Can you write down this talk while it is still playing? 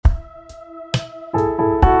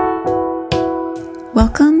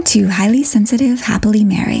Welcome to Highly Sensitive, Happily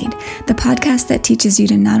Married, the podcast that teaches you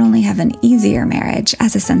to not only have an easier marriage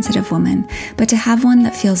as a sensitive woman, but to have one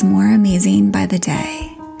that feels more amazing by the day.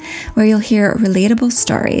 Where you'll hear relatable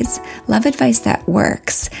stories, love advice that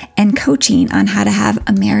works, and coaching on how to have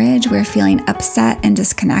a marriage where feeling upset and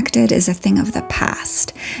disconnected is a thing of the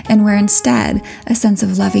past, and where instead a sense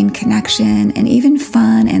of loving connection and even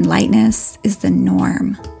fun and lightness is the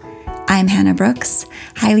norm. I'm Hannah Brooks,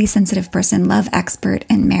 highly sensitive person, love expert,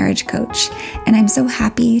 and marriage coach, and I'm so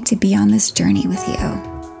happy to be on this journey with you.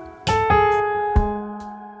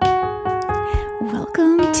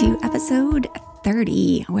 Welcome to episode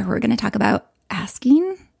 30, where we're going to talk about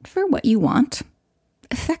asking for what you want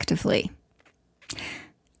effectively.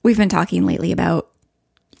 We've been talking lately about,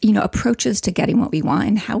 approaches to getting what we want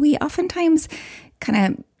and how we oftentimes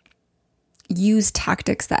kind of use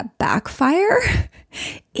tactics that backfire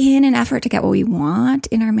in an effort to get what we want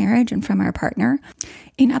in our marriage and from our partner.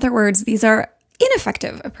 In other words, these are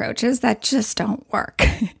ineffective approaches that just don't work.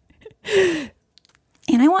 And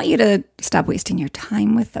I want you to stop wasting your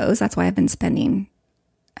time with those. That's why I've been spending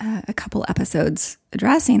a couple episodes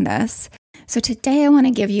addressing this. So today I want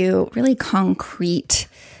to give you really concrete,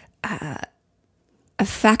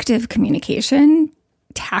 effective communication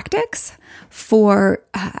tactics for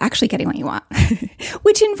actually getting what you want,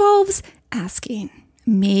 which involves asking,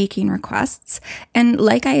 making requests, and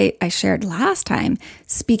like I shared last time,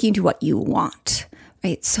 speaking to what you want,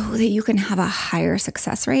 right? So that you can have a higher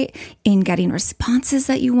success rate in getting responses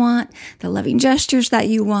that you want, the loving gestures that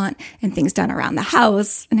you want, and things done around the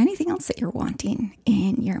house, and anything else that you're wanting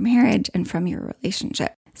in your marriage and from your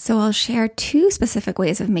relationship. So I'll share two specific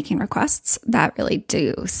ways of making requests that really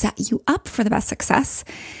do set you up for the best success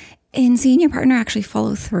in seeing your partner actually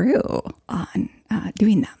follow through on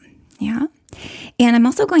doing them. Yeah. And I'm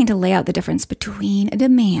also going to lay out the difference between a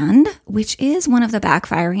demand, which is one of the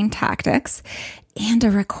backfiring tactics, and a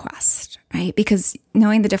request, right? Because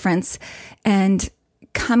knowing the difference and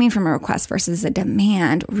coming from a request versus a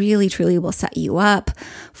demand really, truly will set you up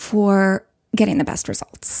for getting the best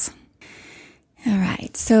results. All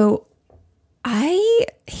right. So I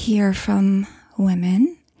hear from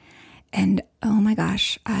women, and oh my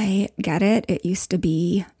gosh, I get it. It used to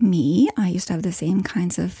be me. I used to have the same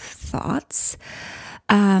kinds of thoughts.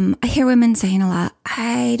 I hear women saying a lot,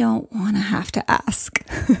 I don't want to have to ask.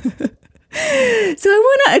 So I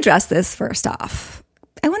want to address this first off.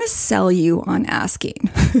 I want to sell you on asking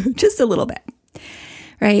just a little bit.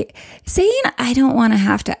 Right? Saying I don't want to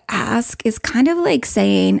have to ask is kind of like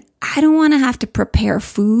saying I don't want to have to prepare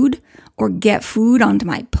food or get food onto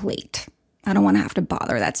my plate. I don't want to have to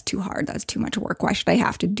bother. That's too hard. That's too much work. Why should I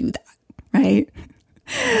have to do that? Right?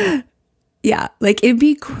 Yeah, like it'd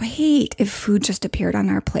be great if food just appeared on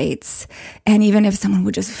our plates, and even if someone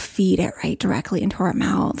would just feed it right directly into our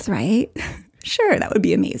mouths, right? Sure, that would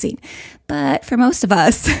be amazing. But for most of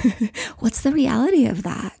us, what's the reality of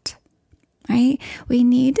that? Right? We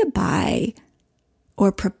need to buy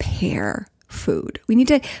or prepare food. We need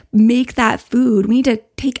to make that food. We need to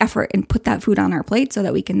take effort and put that food on our plate so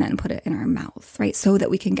that we can then put it in our mouth, right? So that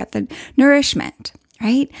we can get the nourishment,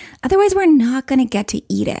 right? Otherwise, we're not going to get to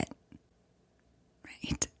eat it,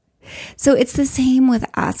 right? So it's the same with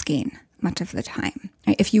asking much of the time,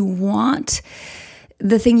 right? If you want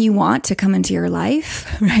the thing you want to come into your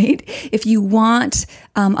life, right? If you want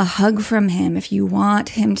a hug from him, if you want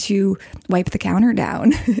him to wipe the counter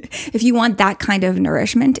down, if you want that kind of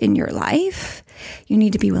nourishment in your life, you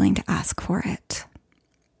need to be willing to ask for it.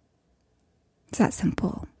 It's that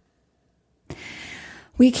simple.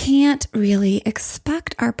 We can't really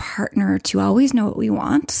expect our partner to always know what we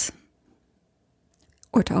want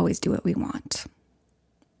or to always do what we want.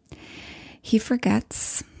 He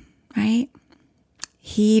forgets, right?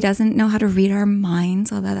 He doesn't know how to read our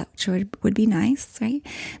minds, although that would be nice, right?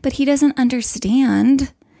 But he doesn't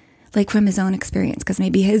understand, like from his own experience, because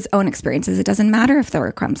maybe his own experiences, it doesn't matter if there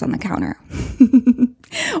were crumbs on the counter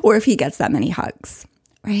or if he gets that many hugs,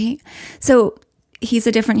 right? So he's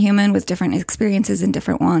a different human with different experiences and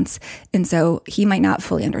different wants. And so he might not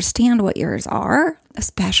fully understand what yours are,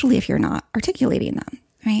 especially if you're not articulating them,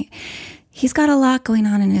 right? He's got a lot going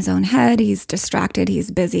on in his own head. He's distracted. He's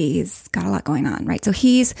busy. He's got a lot going on, right? So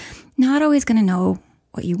he's not always going to know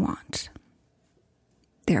what you want.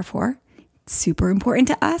 Therefore, it's super important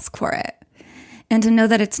to ask for it and to know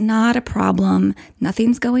that it's not a problem.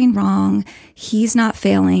 Nothing's going wrong. He's not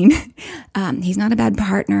failing. He's not a bad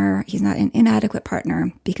partner. He's not an inadequate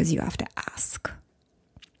partner because you have to ask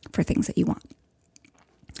for things that you want.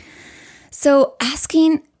 So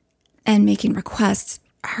asking and making requests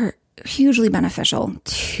are hugely beneficial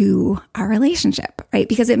to our relationship, right?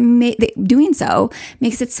 Because doing so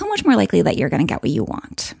makes it so much more likely that you're going to get what you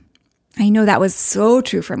want. I know that was so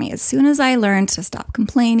true for me. As soon as I learned to stop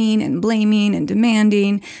complaining and blaming and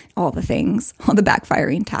demanding all the things, all the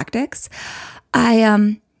backfiring tactics,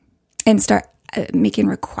 and start making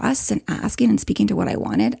requests and asking and speaking to what I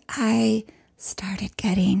wanted, I started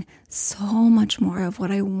getting so much more of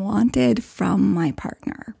what I wanted from my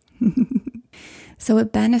partner. So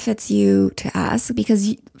it benefits you to ask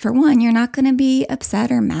because, for one, you're not going to be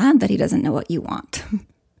upset or mad that he doesn't know what you want.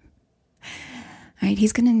 Right?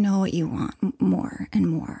 He's going to know what you want more and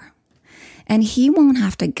more. And he won't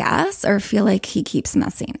have to guess or feel like he keeps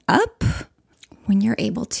messing up when you're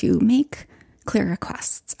able to make clear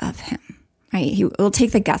requests of him. Right? He will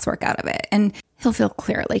take the guesswork out of it and he'll feel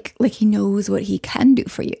clear, like he knows what he can do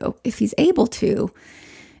for you if he's able to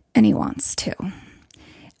and he wants to.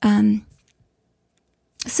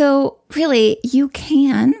 So really, you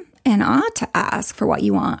can and ought to ask for what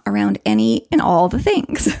you want around any and all the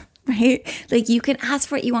things, right? Like you can ask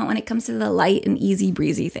for what you want when it comes to the light and easy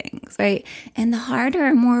breezy things, right? And the harder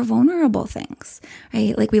and more vulnerable things,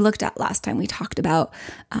 right? Like we looked at last time, we talked about,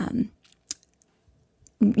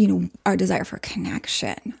 our desire for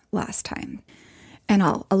connection last time. And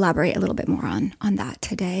I'll elaborate a little bit more on that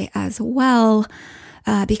today as well,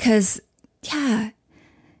 because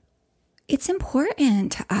it's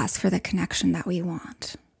important to ask for the connection that we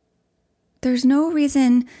want. There's no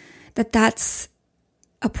reason that that's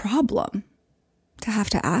a problem to have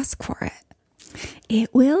to ask for it.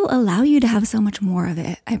 It will allow you to have so much more of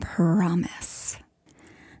it, I promise.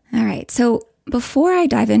 All right, so before I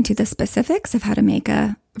dive into the specifics of how to make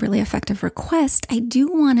a really effective request, I do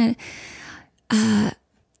want to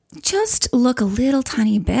just look a little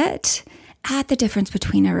tiny bit at the difference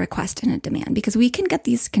between a request and a demand, because we can get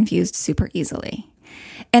these confused super easily.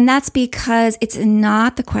 And that's because it's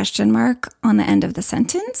not the question mark on the end of the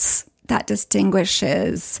sentence that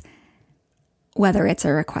distinguishes whether it's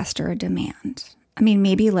a request or a demand. I mean,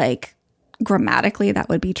 maybe like grammatically that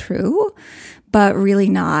would be true, but really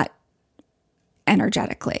not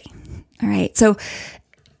energetically. All right. So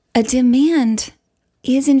a demand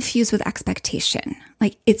is infused with expectation.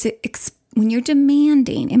 Like when you're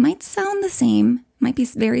demanding, it might sound the same, might be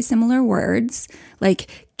very similar words,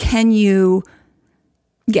 like, can you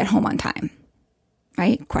get home on time?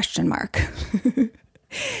 Right? Question mark.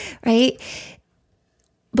 Right?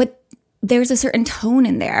 But there's a certain tone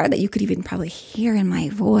in there that you could even probably hear in my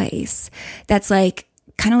voice that's like,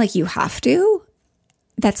 kind of like you have to.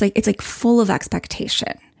 That's like, it's like full of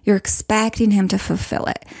expectation. You're expecting him to fulfill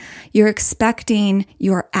it. You're expecting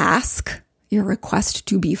your ask, your request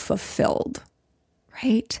to be fulfilled,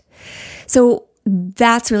 right? So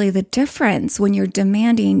that's really the difference. When you're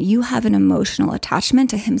demanding, you have an emotional attachment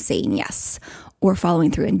to him saying yes or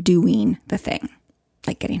following through and doing the thing,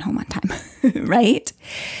 like getting home on time, right?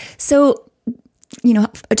 So,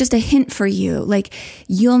 just a hint for you, like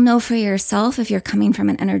you'll know for yourself if you're coming from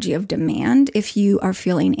an energy of demand, if you are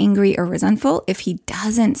feeling angry or resentful, if he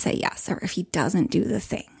doesn't say yes or if he doesn't do the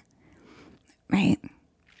thing, right?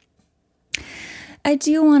 I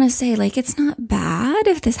do want to say, like, it's not bad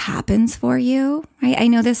if this happens for you, right? I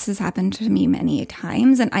know this has happened to me many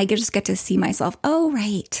times and I just get to see myself, oh,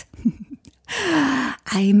 right.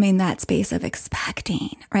 I'm in that space of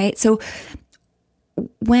expecting, right? So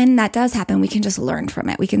when that does happen, we can just learn from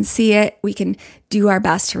it. We can see it. We can do our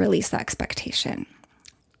best to release the expectation.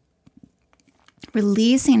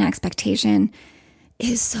 Releasing expectation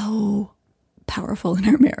is so powerful in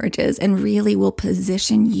our marriages and really will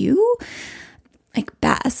position you like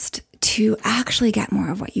best to actually get more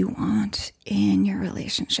of what you want in your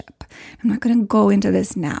relationship. I'm not going to go into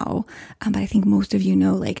this now, but I think most of you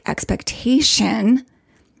know, like, expectation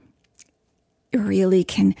really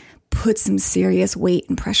can put some serious weight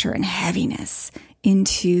and pressure and heaviness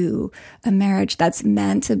into a marriage that's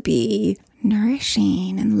meant to be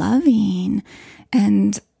nourishing and loving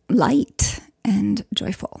and light and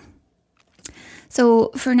joyful.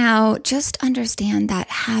 So for now, just understand that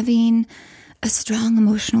having a strong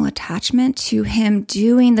emotional attachment to him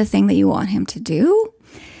doing the thing that you want him to do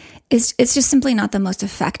it's just simply not the most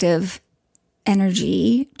effective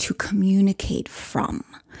energy to communicate from,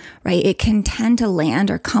 right? It can tend to land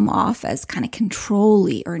or come off as kind of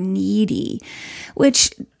controlly or needy,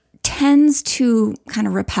 which tends to kind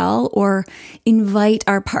of repel or invite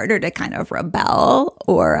our partner to kind of rebel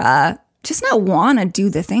or just not want to do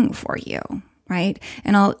the thing for you. Right?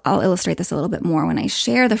 And I'll illustrate this a little bit more when I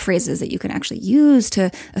share the phrases that you can actually use to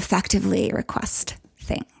effectively request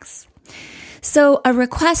things. So a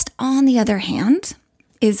request, on the other hand,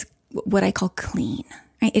 is what I call clean,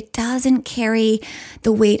 right? It doesn't carry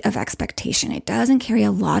the weight of expectation. It doesn't carry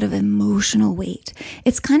a lot of emotional weight.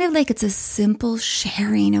 It's kind of like it's a simple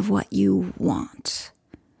sharing of what you want.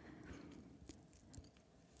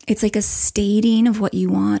 It's like a stating of what you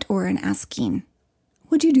want or an asking,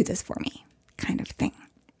 would you do this for me? Kind of thing,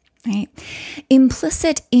 right?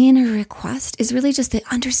 Implicit in a request is really just the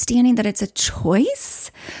understanding that it's a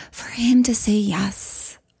choice for him to say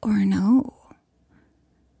yes or no,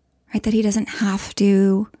 right? That he doesn't have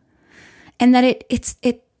to, and that it's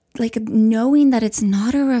like knowing that it's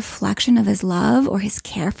not a reflection of his love or his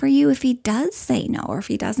care for you if he does say no or if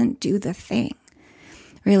he doesn't do the thing.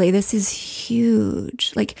 Really, this is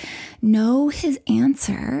huge. Like, know his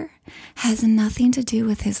answer has nothing to do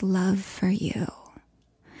with his love for you.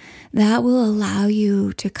 That will allow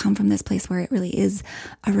you to come from this place where it really is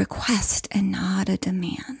a request and not a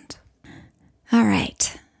demand. All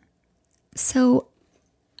right. So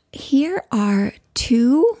here are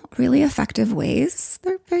two really effective ways,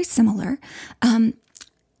 they're very similar,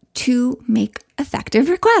 to make effective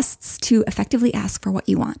requests, to effectively ask for what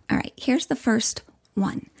you want. All right, here's the first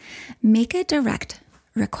one. Make a direct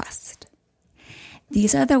request.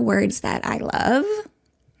 These are the words that I love.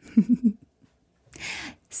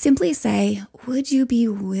 Simply say, would you be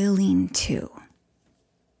willing to?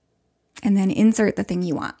 And then insert the thing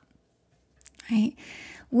you want, right?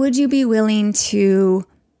 Would you be willing to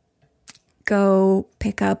go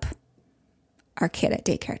pick up our kid at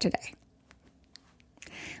daycare today?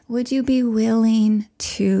 Would you be willing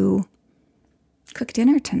to cook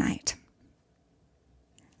dinner tonight?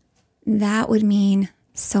 That would mean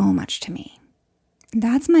so much to me.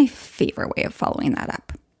 That's my favorite way of following that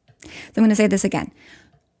up. So I'm going to say this again.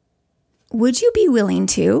 Would you be willing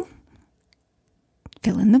to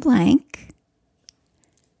fill in the blank?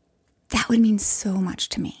 That would mean so much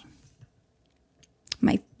to me.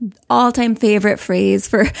 My all-time favorite phrase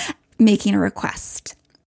for making a request.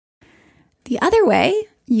 The other way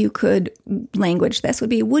you could language this would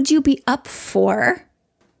be, would you be up for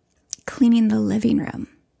cleaning the living room?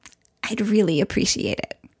 I'd really appreciate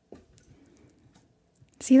it.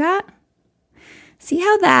 See that? See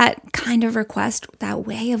how that kind of request, that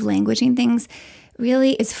way of languaging things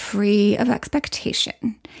really is free of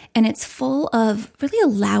expectation. And it's full of really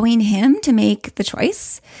allowing him to make the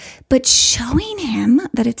choice, but showing him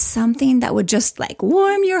that it's something that would just like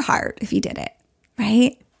warm your heart if he did it,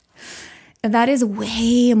 right? That is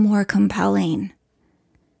way more compelling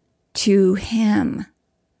to him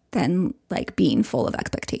than like being full of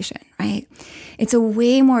expectation, right? It's a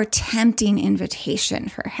way more tempting invitation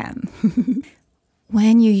for him.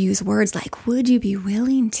 When you use words like, would you be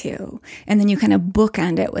willing to? And then you kind of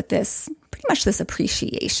bookend it with this, pretty much this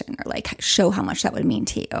appreciation or like show how much that would mean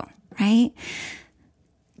to you, right?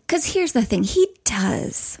 Because here's the thing, he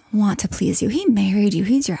does want to please you. He married you.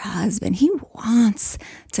 He's your husband. He wants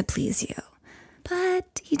to please you,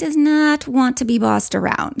 but he does not want to be bossed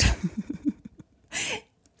around.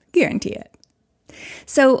 Guarantee it.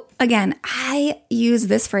 So again, I use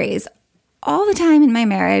this phrase all the time in my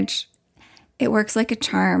marriage. It works like a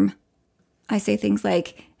charm. I say things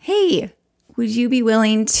like, hey, would you be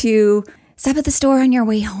willing to stop at the store on your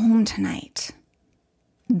way home tonight?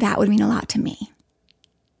 That would mean a lot to me.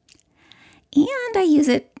 And I use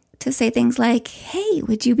it to say things like, hey,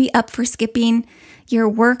 would you be up for skipping your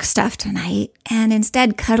work stuff tonight and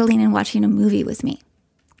instead cuddling and watching a movie with me?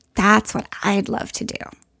 That's what I'd love to do.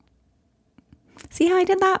 See how I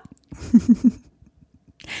did that?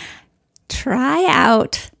 Try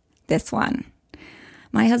out this one.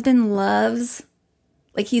 My husband loves,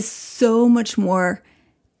 like he's so much more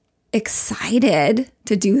excited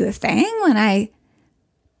to do the thing when I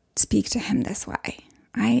speak to him this way,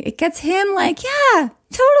 right? It gets him like, yeah,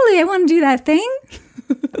 totally, I want to do that thing.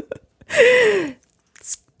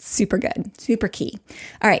 It's super good, super key.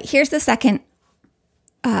 All right, here's the second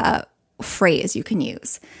phrase you can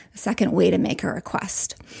use, the second way to make a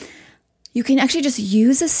request. You can actually just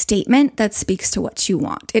use a statement that speaks to what you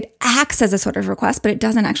want. It acts as a sort of request, but it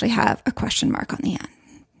doesn't actually have a question mark on the end.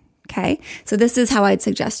 Okay? So this is how I'd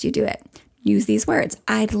suggest you do it. Use these words.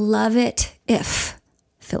 I'd love it if,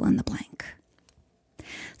 fill in the blank.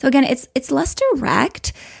 So again, it's less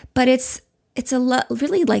direct, but it's a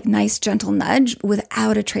really like nice gentle nudge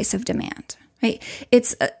without a trace of demand, right?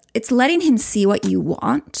 It's letting him see what you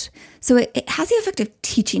want. So it has the effect of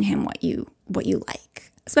teaching him what you like.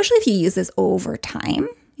 Especially if you use this over time,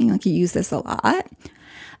 like you use this a lot.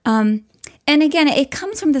 And again, it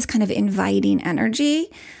comes from this kind of inviting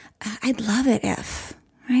energy. I'd love it if,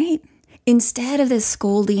 right? Instead of this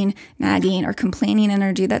scolding, nagging, or complaining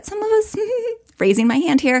energy that some of us, raising my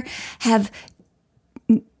hand here, have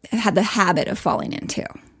had the habit of falling into,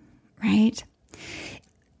 right?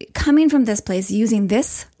 Coming from this place, using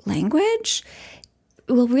this language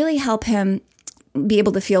will really help him be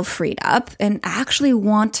able to feel freed up and actually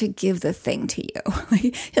want to give the thing to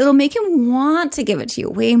you. It'll make him want to give it to you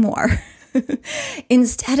way more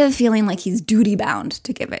instead of feeling like he's duty bound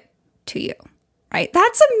to give it to you, right?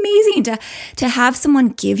 That's amazing to have someone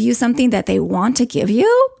give you something that they want to give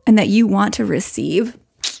you and that you want to receive.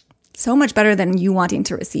 So much better than you wanting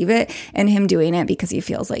to receive it and him doing it because he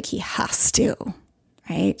feels like he has to,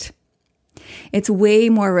 right? It's way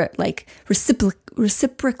more like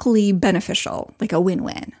reciprocally beneficial, like a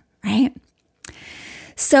win-win, right?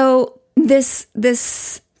 So this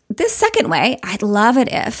second way, I'd love it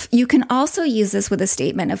if you can also use this with a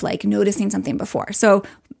statement of like noticing something before. So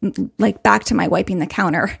like back to my wiping the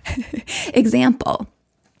counter example,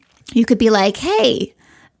 you could be like, hey,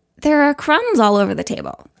 there are crumbs all over the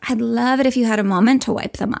table. I'd love it if you had a moment to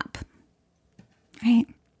wipe them up, right?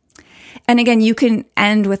 And again, you can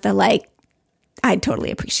end with the like, I'd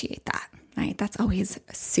totally appreciate that, right? That's always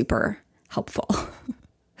super helpful.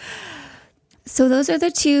 So those are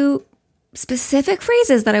the two specific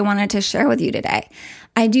phrases that I wanted to share with you today.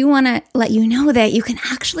 I do want to let you know that you can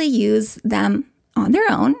actually use them on their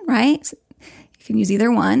own, right? You can use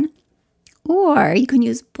either one, or you can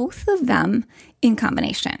use both of them in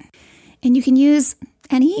combination. And you can use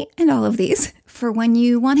any and all of these for when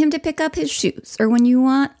you want him to pick up his shoes, or when you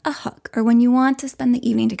want a hug, or when you want to spend the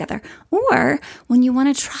evening together, or when you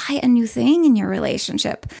want to try a new thing in your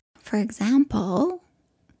relationship. For example,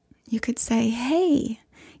 you could say, hey,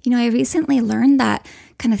 I recently learned that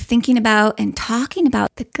kind of thinking about and talking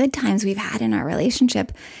about the good times we've had in our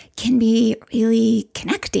relationship can be really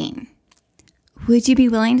connecting. Would you be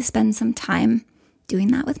willing to spend some time doing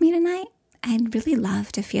that with me tonight? I'd really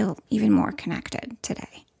love to feel even more connected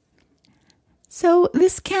today. So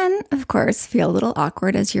this can, of course, feel a little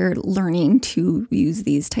awkward as you're learning to use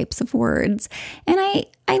these types of words. And I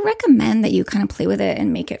recommend that you kind of play with it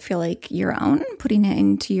and make it feel like your own, putting it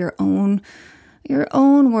into your own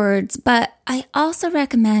words. But I also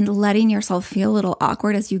recommend letting yourself feel a little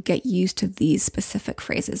awkward as you get used to these specific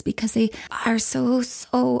phrases, because they are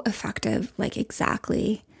so effective, like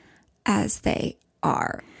exactly as they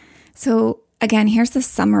are. So again, here's the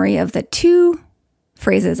summary of the two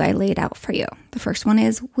phrases I laid out for you. The first one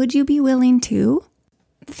is, would you be willing to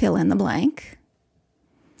fill in the blank?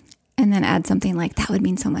 And then add something like, that would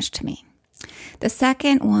mean so much to me. The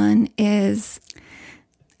second one is,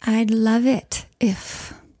 I'd love it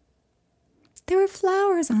if there were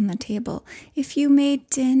flowers on the table, if you made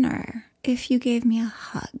dinner, if you gave me a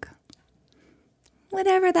hug.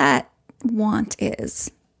 Whatever that want is,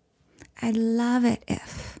 I'd love it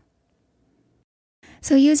if.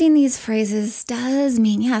 So using these phrases does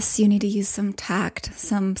mean, yes, you need to use some tact,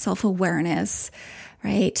 some self-awareness,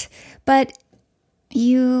 right? But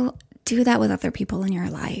you do that with other people in your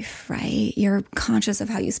life, right? You're conscious of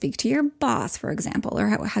how you speak to your boss, for example, or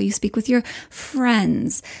how you speak with your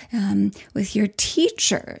friends, with your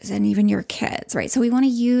teachers, and even your kids, right? So we want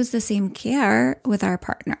to use the same care with our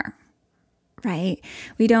partner, right?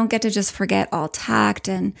 We don't get to just forget all tact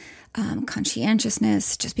and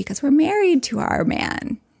conscientiousness just because we're married to our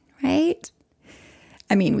man, right?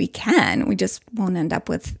 I mean, we can, we just won't end up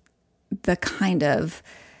with the kind of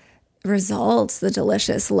results, the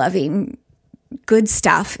delicious, loving, good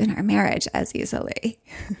stuff in our marriage as easily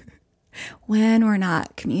when we're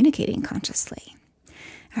not communicating consciously.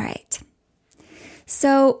 All right.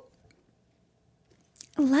 So,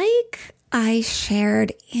 like I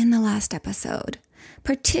shared in the last episode,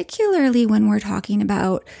 particularly when we're talking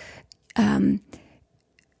about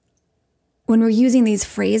when we're using these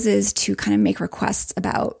phrases to kind of make requests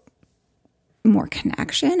about more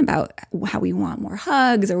connection, about how we want more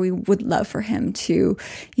hugs, or we would love for him to,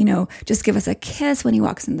 just give us a kiss when he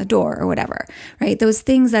walks in the door or whatever, right? Those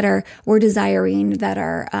things that we're desiring that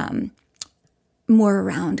are more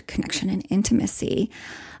around connection and intimacy.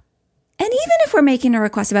 And even if we're making a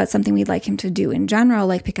request about something we'd like him to do in general,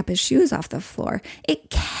 like pick up his shoes off the floor,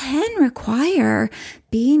 it can require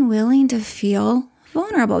being willing to feel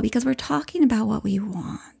vulnerable, because we're talking about what we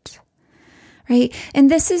want, right?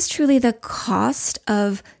 And this is truly the cost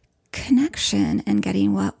of connection and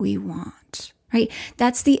getting what we want, right?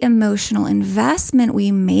 That's the emotional investment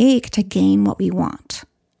we make to gain what we want.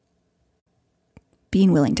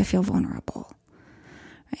 Being willing to feel vulnerable,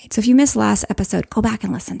 right? So if you missed last episode, go back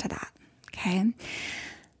and listen to that. Okay,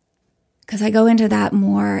 because I go into that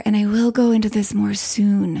more, and I will go into this more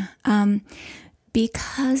soon,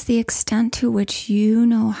 because the extent to which you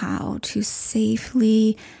know how to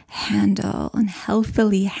safely handle and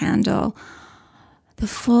healthily handle the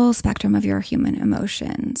full spectrum of your human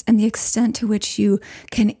emotions and the extent to which you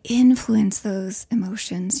can influence those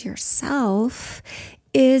emotions yourself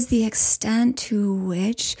is the extent to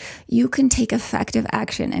which you can take effective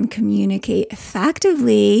action and communicate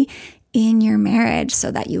effectively in your marriage so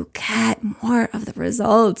that you get more of the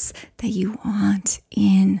results that you want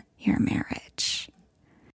in your marriage.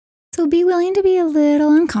 So be willing to be a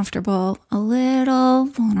little uncomfortable, a little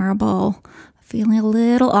vulnerable, feeling a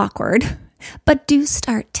little awkward, but do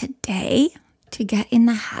start today to get in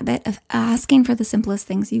the habit of asking for the simplest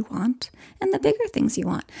things you want and the bigger things you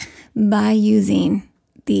want by using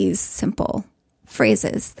these simple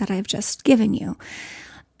phrases that I've just given you.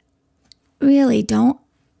 Really, don't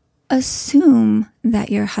assume that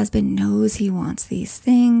your husband knows he wants these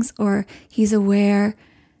things or he's aware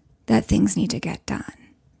that things need to get done.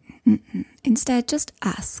 Instead, just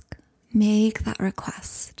ask. Make that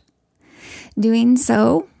request. Doing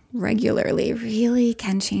so regularly really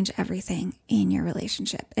can change everything in your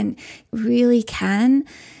relationship and really can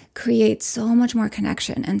create so much more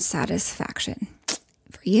connection and satisfaction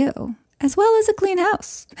for you, as well as a clean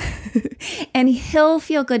house. And he'll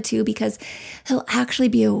feel good too because he'll actually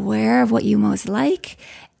be aware of what you most like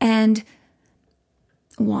and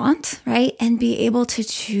want, right? And be able to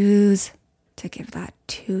choose to give that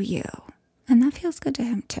to you. And that feels good to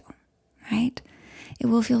him too, right? It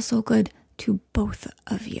will feel so good to both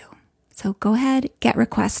of you. So go ahead, get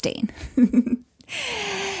requesting.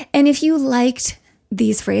 And if you liked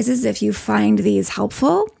these phrases, if you find these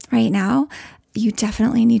helpful right now, you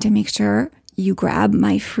definitely need to make sure you grab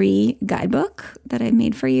my free guidebook that I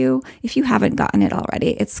made for you. If you haven't gotten it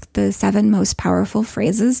already, it's the 7 most powerful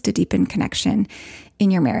phrases to deepen connection in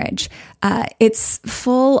your marriage. It's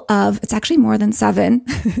full of, it's actually more than 7.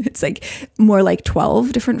 It's like more like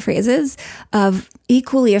 12 different phrases of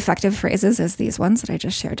equally effective phrases as these ones that I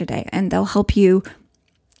just shared today. And they'll help you,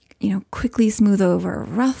 quickly smooth over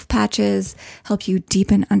rough patches, help you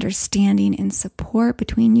deepen understanding and support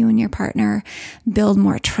between you and your partner, build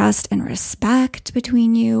more trust and respect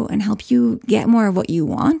between you, and help you get more of what you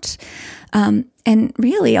want. And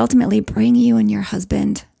really, ultimately, bring you and your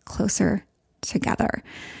husband closer together.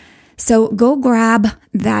 So go grab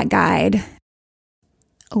that guide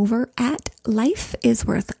over at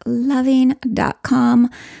lifeisworthloving.com.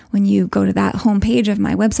 When you go to that homepage of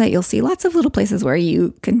my website, you'll see lots of little places where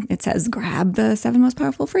it says grab the 7 most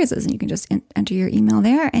powerful phrases, and you can just enter your email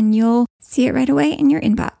there and you'll see it right away in your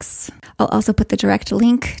inbox. I'll also put the direct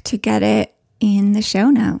link to get it in the show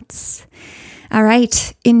notes. All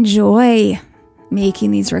right, enjoy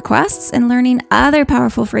making these requests and learning other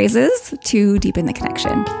powerful phrases to deepen the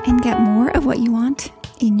connection and get more of what you want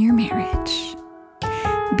in your marriage.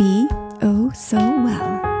 Be oh so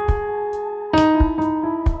well.